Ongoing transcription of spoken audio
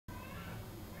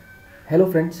Hello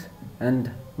friends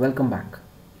and welcome back.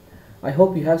 I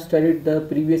hope you have studied the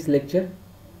previous lecture,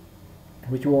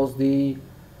 which was we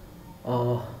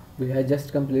had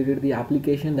just completed the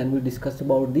application. Then we discussed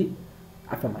about the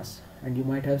FMS, and you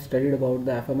might have studied about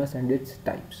the FMS and its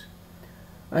types.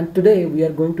 And today we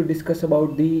are going to discuss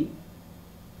about the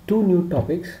two new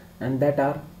topics, and that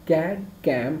are CAD,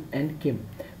 CAM and CIM.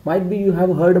 Might be you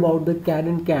have heard about the CAD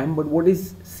and CAM, but what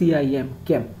is CIM,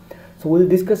 CAM? So we'll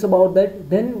discuss about that.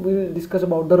 Then we'll discuss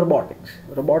about the robotics.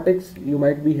 Robotics, you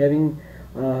might be having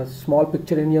a small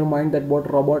picture in your mind that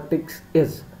what robotics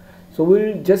is. So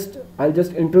I'll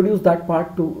just introduce that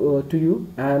part to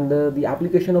you, and the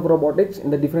application of robotics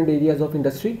in the different areas of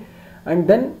industry, and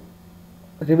then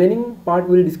remaining part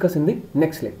we'll discuss in the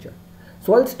next lecture.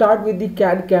 So I'll start with the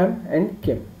CAD, CAM and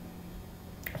CIM.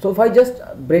 So if I just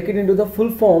break it into the full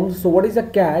forms, so what is a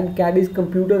CAD? CAD is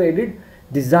computer aided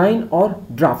design or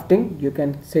drafting, you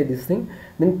can say this thing.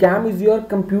 Then CAM is your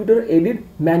computer aided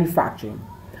manufacturing,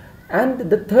 and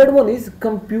the third one is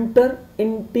computer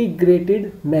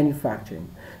integrated manufacturing.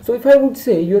 So if I would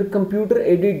say your computer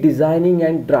aided designing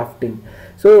and drafting,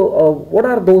 so what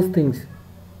are those things?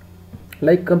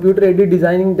 Like computer aided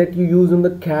designing that you use in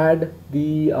the CAD,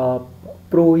 the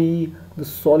Pro-E, the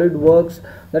SolidWorks,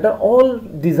 that are all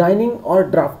designing or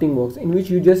drafting works in which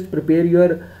you just prepare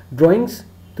your drawings,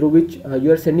 through which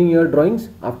you are sending your drawings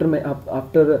after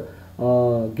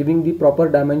giving the proper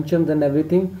dimensions and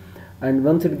everything, and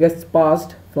once it gets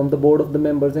passed from the board of the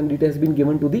members and it has been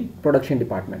given to the production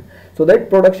department. So that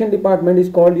production department is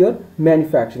called your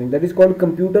manufacturing. That is called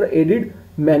computer aided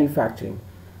manufacturing.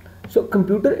 So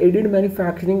computer aided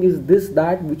manufacturing is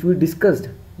that which we discussed,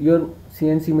 your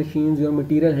CNC machines, your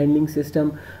material handling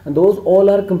system, and those all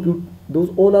are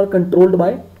controlled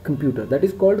by computer. That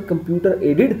is called computer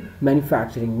aided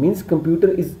manufacturing. Means computer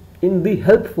is in the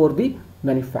help for the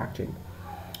manufacturing.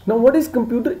 Now what is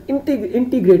computer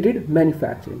integrated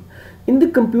manufacturing? In the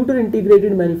computer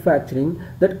integrated manufacturing,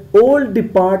 that all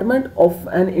department of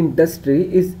an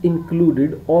industry is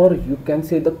included, or you can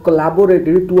say the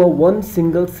collaborated to a one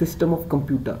single system of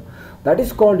computer. That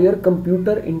is called your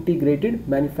computer integrated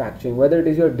manufacturing. Whether it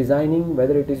is your designing,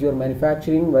 whether it is your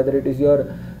manufacturing, whether it is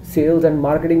your sales and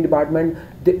marketing department,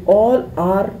 they all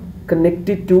are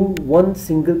connected to one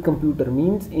single computer,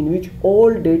 means in which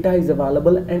all data is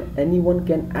available and anyone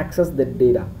can access that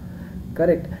data.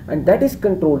 Correct? And that is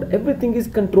controlled. Everything is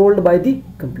controlled by the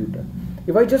computer.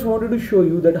 If I just wanted to show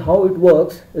you that how it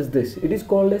works is this. It is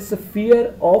called a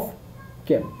sphere of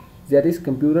CAM. That is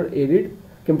computer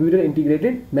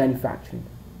integrated manufacturing.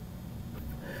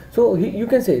 So you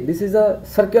can say this is a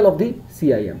circle of the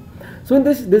CIM. So in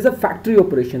this, there is a factory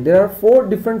operation. There are 4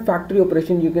 different factory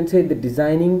operations. You can say the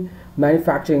designing,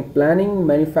 manufacturing planning,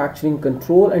 manufacturing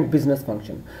control, and business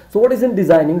function. So what is in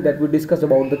designing? That we discussed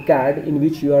about the CAD, in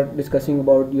which you are discussing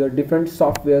about your different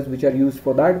softwares which are used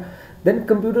for that. Then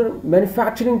computer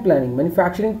manufacturing planning.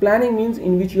 Manufacturing planning means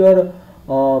in which your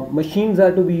machines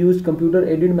are to be used. Computer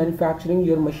aided manufacturing,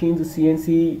 your machines,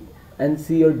 CNC,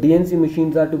 NC or DNC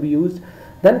machines are to be used.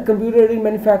 Then computer aided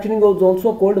manufacturing is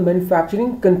also called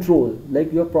manufacturing control,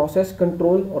 like your process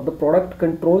control or the product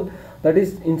control, that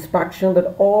is inspection,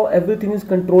 that everything is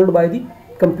controlled by the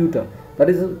computer. That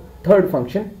is the third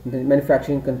function, the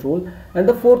manufacturing control. And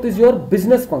the fourth is your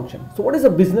business function. So what is a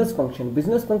business function?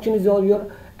 Business function is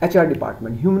your HR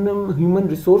department, human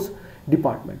resource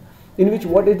department, in which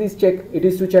what it is check? It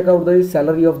is to check out the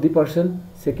salary of the person.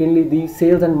 Secondly, the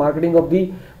sales and marketing of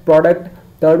the product.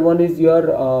 Third one is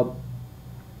your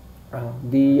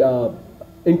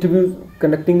interviews,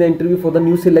 conducting the interview for the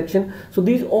new selection. So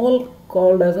these all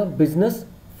called as a business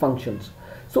functions.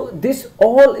 So this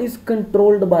all is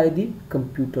controlled by the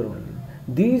computer only.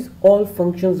 These all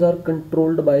functions are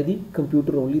controlled by the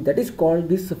computer only. That is called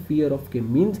the sphere of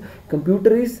CAM. Means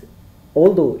computer is,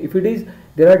 although if it is,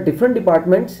 there are different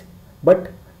departments,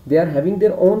 but they are having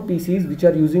their own PCs which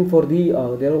are using for the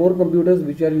their own computers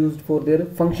which are used for their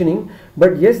functioning.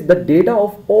 But yes, the data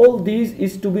of all these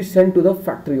is to be sent to the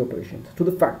factory operations, to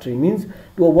the factory, means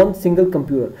to a one single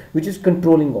computer which is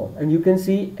controlling all, and you can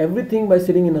see everything by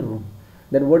sitting in a room.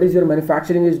 Then what is your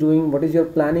manufacturing is doing, what is your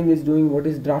planning is doing, what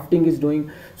is drafting is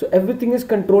doing. So everything is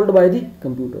controlled by the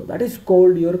computer. That is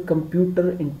called your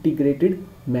computer integrated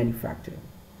manufacturing.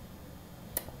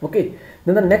 Okay,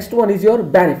 then the next one is your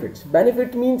benefits.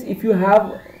 Benefit means if you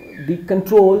have the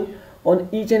control on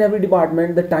each and every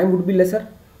department, the time would be lesser.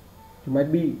 You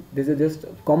might be, this is just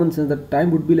common sense, that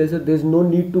time would be lesser. There is no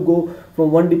need to go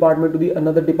from one department to the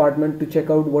another department to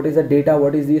check out what is the data,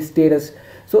 what is the status.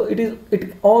 So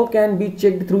it all can be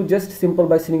checked through just simple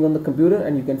by sitting on the computer,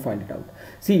 and you can find it out.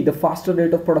 See, the faster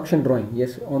rate of production drawing.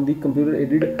 Yes, on the computer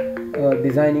aided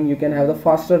designing, you can have the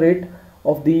faster rate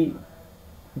of the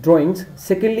drawings.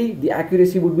 Secondly, the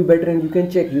accuracy would be better, and you can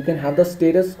check, you can have the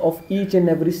status of each and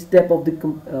every step of the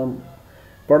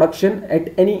production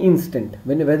at any instant.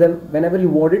 Whenever you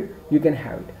want it, you can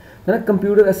have it. Then a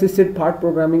computer assisted part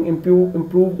programming,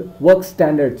 improved work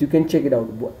standards, you can check it out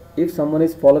if someone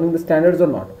is following the standards or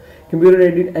not. Computer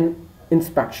aided and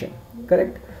inspection,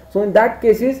 correct. So in that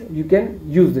cases you can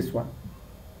use this one,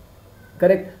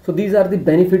 correct. So these are the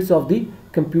benefits of the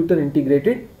computer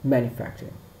integrated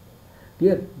manufacturing.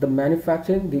 Here the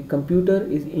manufacturing, the computer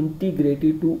is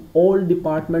integrated to all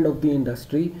department of the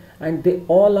industry, and they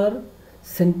all are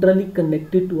centrally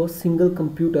connected to a single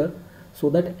computer, so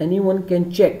that anyone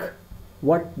can check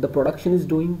what the production is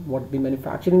doing, what the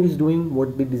manufacturing is doing,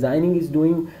 what the designing is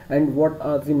doing, and what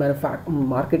are the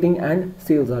marketing and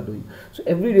sales are doing. So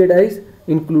every data is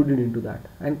included into that,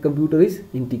 and computer is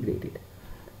integrated,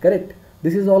 correct.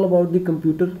 This is all about the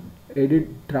computer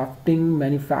aided drafting,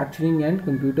 manufacturing, and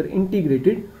computer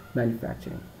integrated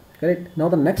manufacturing, correct. Now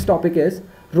the next topic is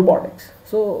robotics.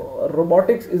 So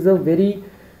robotics is a very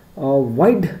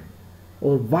wide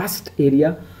or vast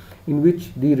area in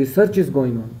which the research is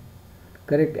going on,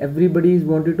 correct. Everybody is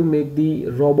wanted to make the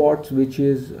robots which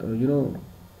is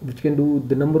which can do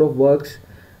the number of works,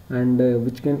 and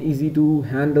which can easy to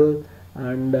handle,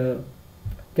 and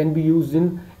can be used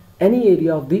in any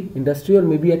area of the industry or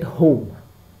maybe at home,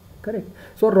 correct.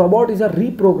 So a robot is a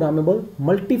reprogrammable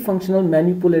multifunctional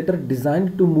manipulator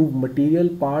designed to move material,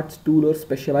 parts, tool, or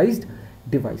specialized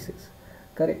devices,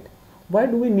 correct. Why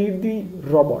do we need the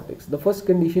robotics? The first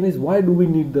condition is, why do we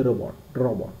need the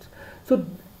robots? So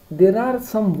there are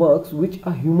some works which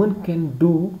a human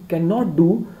cannot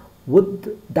do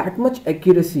with that much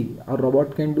accuracy a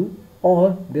robot can do,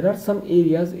 or there are some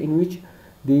areas in which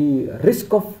the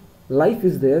risk of life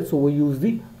is there, so we use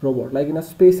the robot. Like in a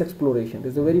space exploration,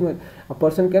 there's a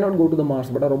person cannot go to the Mars,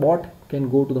 but a robot can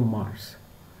go to the Mars,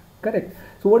 correct.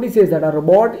 So what he says, that a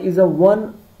robot is a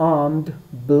one-armed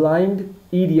blind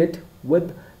idiot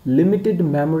with limited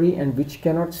memory and which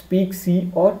cannot speak,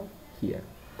 see, or hear.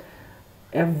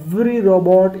 Every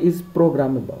robot is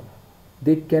programmable.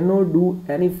 They cannot do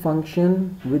any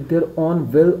function with their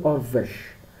own will or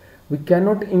wish. We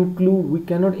cannot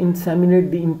inseminate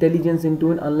the intelligence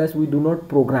into it unless we do not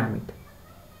program it,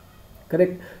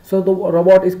 correct. So the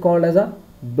robot is called as a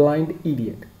blind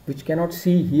idiot, which cannot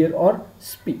see, hear, or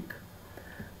speak,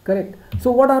 correct.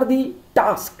 So what are the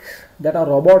tasks that a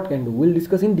robot can do? We'll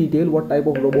discuss in detail what type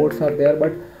of robots are there,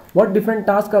 but what different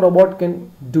tasks a robot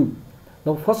can do.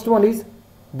 Now first one is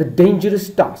the dangerous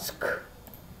task.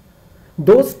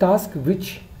 Those tasks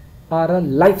which are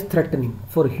life-threatening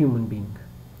for a human being,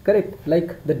 correct.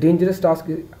 Like the dangerous task,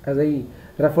 as I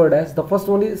referred as, the first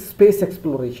one is space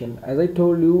exploration. As I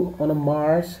told you, on a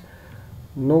Mars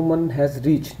no one has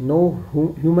reached, no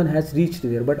human has reached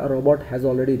there, but a robot has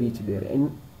already reached there.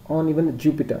 And on even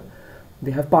Jupiter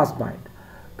they have passed by it,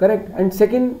 correct. And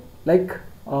second, like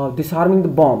disarming the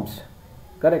bombs,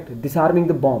 correct, disarming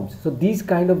the bombs. So these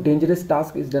kind of dangerous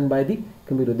task is done by the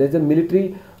computer. There's a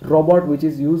military robot which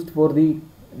is used for the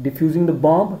diffusing the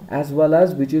bomb, as well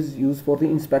as which is used for the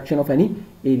inspection of any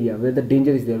area where the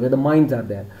danger is there, where the mines are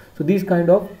there. So these kind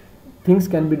of things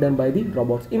can be done by the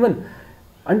robots. Even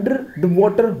under the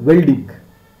water welding,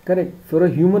 correct. For a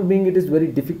human being it is very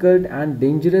difficult and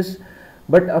dangerous,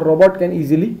 but a robot can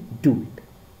easily do it,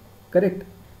 correct.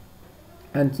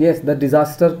 And yes, the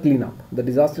disaster cleanup,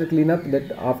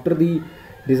 that after the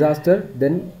disaster,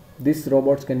 then these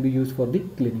robots can be used for the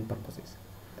cleaning purposes,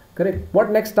 correct. What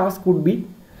next task could be?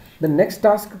 The next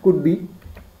task could be,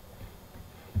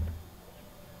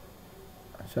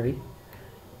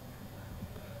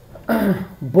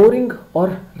 boring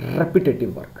or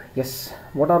repetitive work. Yes,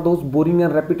 what are those boring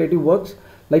and repetitive works?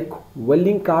 Like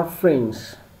welding car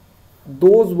frames,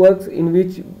 those works in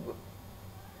which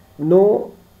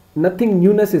nothing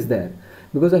newness is there,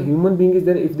 because a human being is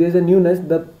there. If there is a newness,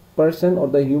 the person or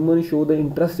the human show the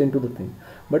interest into the thing.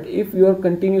 But if you are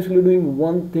continuously doing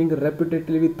one thing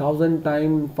repetitively 1000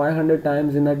 times, 500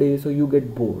 times in a day, so you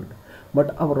get bored.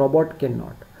 But a robot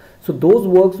cannot. So those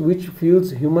works which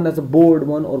feels human as a bored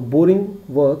one or boring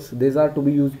works, these are to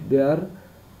be used, they are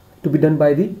to be done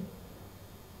by the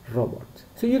robots.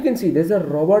 So you can see there's a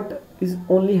robot is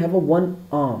only have a one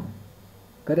arm,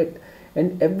 correct.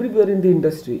 And everywhere in the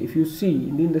industry, if you see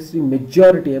in the industry,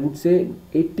 majority, I would say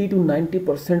 80 to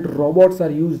 90% robots are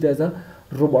used as a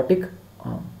robotic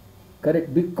arm,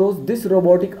 correct. Because this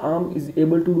robotic arm is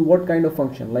able to do what kind of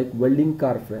function? Like welding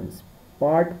car frames,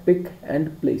 part, pick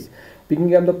and place,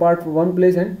 picking up the part from one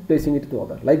place and placing it to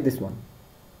other, like this one,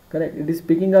 correct? It is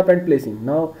picking up and placing.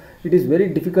 Now it is very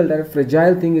difficult that a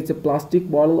fragile thing, it's a plastic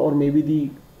bottle or maybe the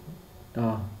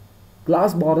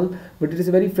glass bottle, but it is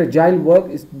a very fragile work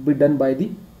is be done by the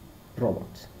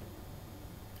robots,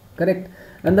 correct?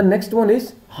 And the next one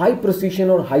is high precision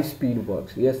or high speed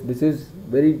works. Yes, this is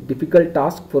very difficult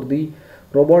task for the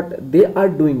robot. They are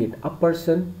doing it. A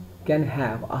person can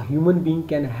have, a human being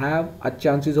can have a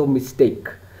chances of mistake,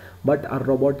 but a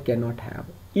robot cannot have.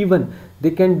 Even they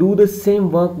can do the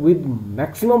same work with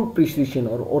maximum precision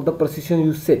or the precision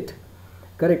you set,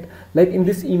 correct? Like in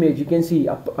this image you can see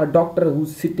a doctor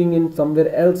who's sitting in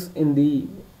somewhere else in the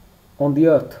on the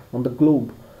earth, on the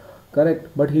globe, correct?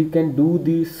 But he can do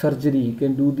the surgery, he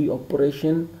can do the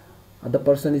operation, the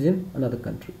person is in another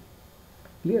country,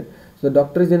 clear? So the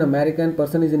doctor is in America and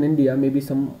person is in India, maybe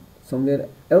somewhere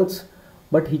else,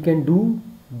 but he can do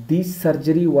the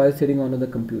surgery while sitting on the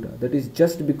computer. That is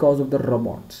just because of the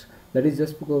robots, that is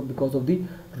just because of the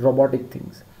robotic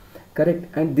things, correct?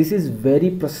 And this is very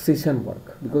precision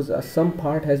work, because some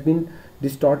part has been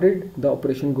distorted, the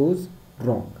operation goes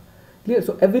wrong, clear?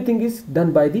 So everything is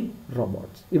done by the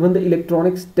robots. Even the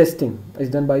electronics testing is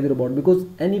done by the robot, because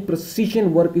any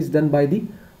precision work is done by the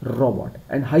robot.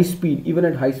 And high speed, even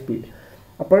at high speed,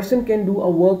 a person can do a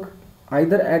work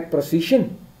either at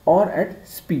precision or at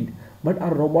speed, but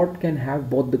a robot can have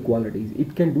both the qualities.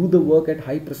 It can do the work at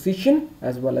high precision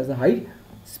as well as a high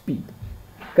speed,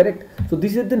 correct? So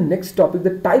this is the next topic,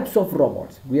 the types of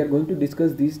robots. We are going to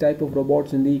discuss these type of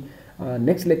robots in the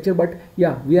next lecture. But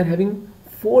yeah, we are having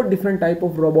 4 different type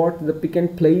of robots: the pick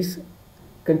and place,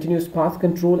 continuous path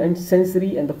control, and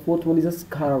sensory, and the 4th one is a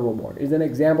SCARA robot, is an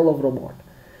example of robot,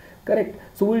 correct?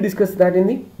 So we'll discuss that in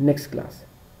the next class.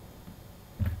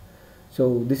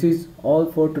 So this is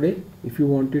all for today. If you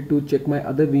wanted to check my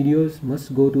other videos,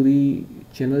 must go to the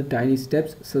channel Tiny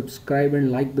Steps, subscribe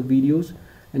and like the videos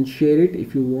and share it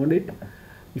if you want it,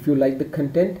 if you like the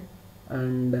content.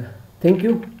 And thank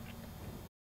you.